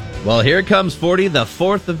Well, here comes 40, the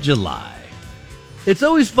 4th of July. It's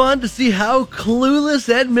always fun to see how clueless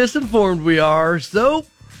and misinformed we are. So,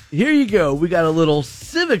 here you go. We got a little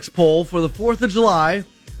civics poll for the 4th of July.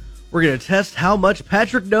 We're going to test how much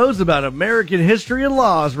Patrick knows about American history and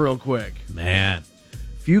laws real quick. Man.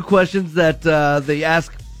 Few questions that they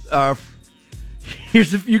ask.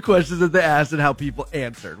 Here's a few questions that they asked and how people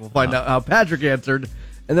answered. We'll find out how Patrick answered,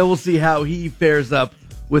 and then we'll see how he fares up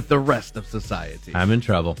with the rest of society. I'm in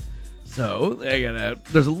trouble. So,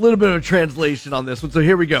 there's a little bit of a translation on this one. So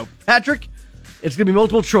here we go. Patrick, it's going to be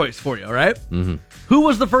multiple choice for you, all right? Mm-hmm. Who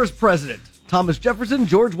was the first president? Thomas Jefferson,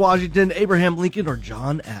 George Washington, Abraham Lincoln, or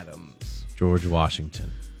John Adams? George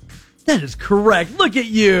Washington. That is correct. Look at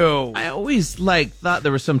you. I always thought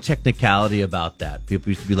there was some technicality about that. People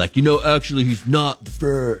used to be like, actually, he's not the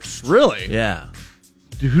first. Really? Yeah.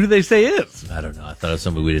 Who do they say is? I don't know. I thought it was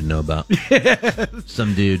somebody we didn't know about.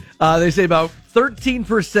 Some dude. They say about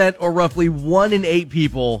 13%, or roughly 1 in 8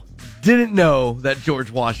 people, didn't know that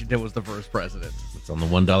George Washington was the first president. It's on the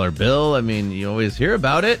 $1 bill. I mean, you always hear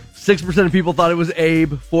about it. 6% of people thought it was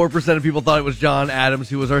Abe. 4% of people thought it was John Adams,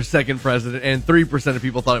 who was our second president. And 3% of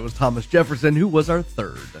people thought it was Thomas Jefferson, who was our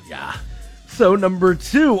third. Yeah. So number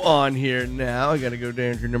 2 on here now. I got to go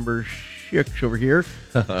down to number 6 over here.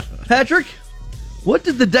 Patrick, what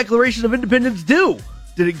did the Declaration of Independence do?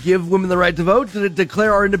 Did it give women the right to vote? Did it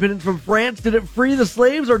declare our independence from France? Did it free the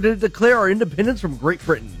slaves? Or did it declare our independence from Great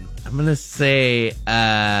Britain? I'm going to say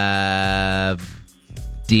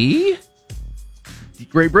D?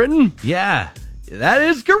 Great Britain? Yeah. That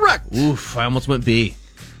is correct. Oof, I almost went B.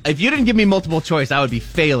 If you didn't give me multiple choice, I would be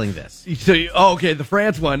failing this. So, okay, the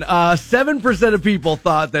France one. 7% of people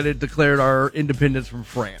thought that it declared our independence from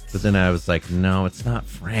France. But then I was like, no, it's not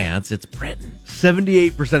France, it's Britain.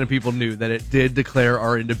 78% of people knew that it did declare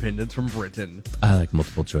our independence from Britain. I like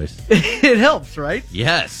multiple choice. It helps, right?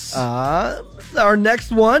 Yes. Our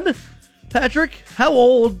next one. Patrick, how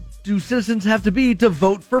old do citizens have to be to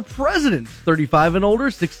vote for president? 35 and older,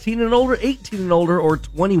 16 and older, 18 and older, or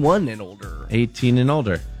 21 and older? 18 and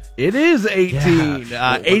older. It is 18.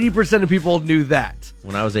 Yeah. 80% of people knew that.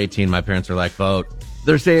 When I was 18, my parents were like, vote.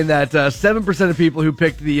 They're saying that 7% of people who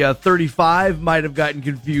picked the 35 might have gotten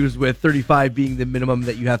confused with 35 being the minimum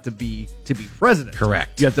that you have to be president.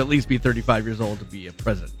 Correct. You have to at least be 35 years old to be a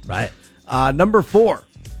president. Right. Number 4.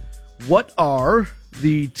 What are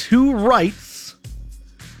the 2 rights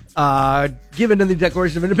given in the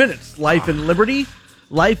Declaration of Independence? Life and liberty,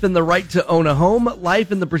 life and the right to own a home,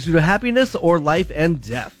 life and the pursuit of happiness, or life and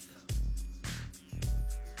death?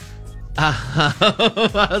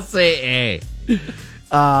 I'll say A.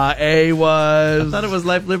 A was... I thought it was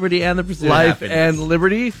life, liberty, and the pursuit of life happiness. and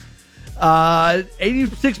liberty.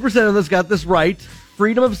 86% of us got this right.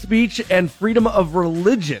 Freedom of speech and freedom of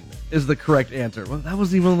religion is the correct answer. Well, that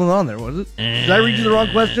wasn't even on there, was it? Did I read you the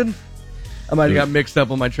wrong question? I might have got mixed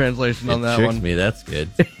up on my translation on that tricked one. me. That's good.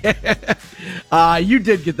 You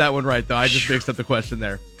did get that one right, though. I just mixed up the question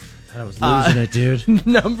there. I was losing it, dude.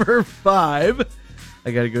 Number 5. I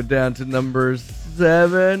got to go down to number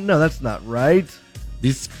 7. No, that's not right.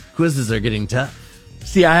 These quizzes are getting tough.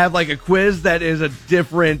 See, I have like a quiz that is a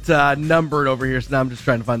different numbered over here, so now I'm just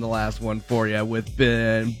trying to find the last one for you with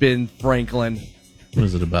Ben Franklin. What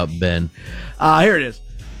is it about Ben? Here it is.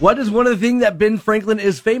 What is one of the things that Ben Franklin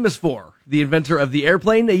is famous for? The inventor of the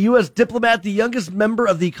airplane, a U.S. diplomat, the youngest member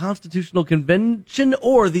of the Constitutional Convention,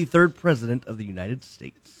 or the 3rd president of the United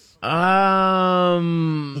States? Gosh,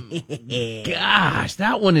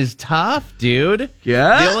 that one is tough, dude.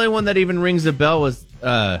 Yeah? The only one that even rings a bell was,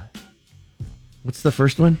 what's the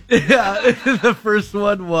first one? Yeah, the first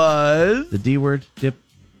one was... The D word? Dip?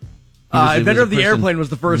 Inventor of the airplane was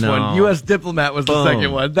the first No. one. U.S. diplomat was the Boom.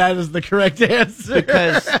 second one. That is the correct answer.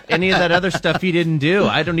 Because any of that other stuff he didn't do.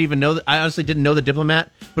 I don't even know. I honestly didn't know the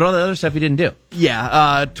diplomat, but all the other stuff he didn't do.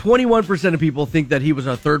 Yeah, 21% of people think that he was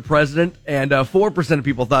our 3rd president, and 4% of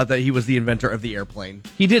people thought that he was the inventor of the airplane.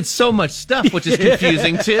 He did so much stuff, which is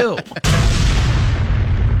confusing too.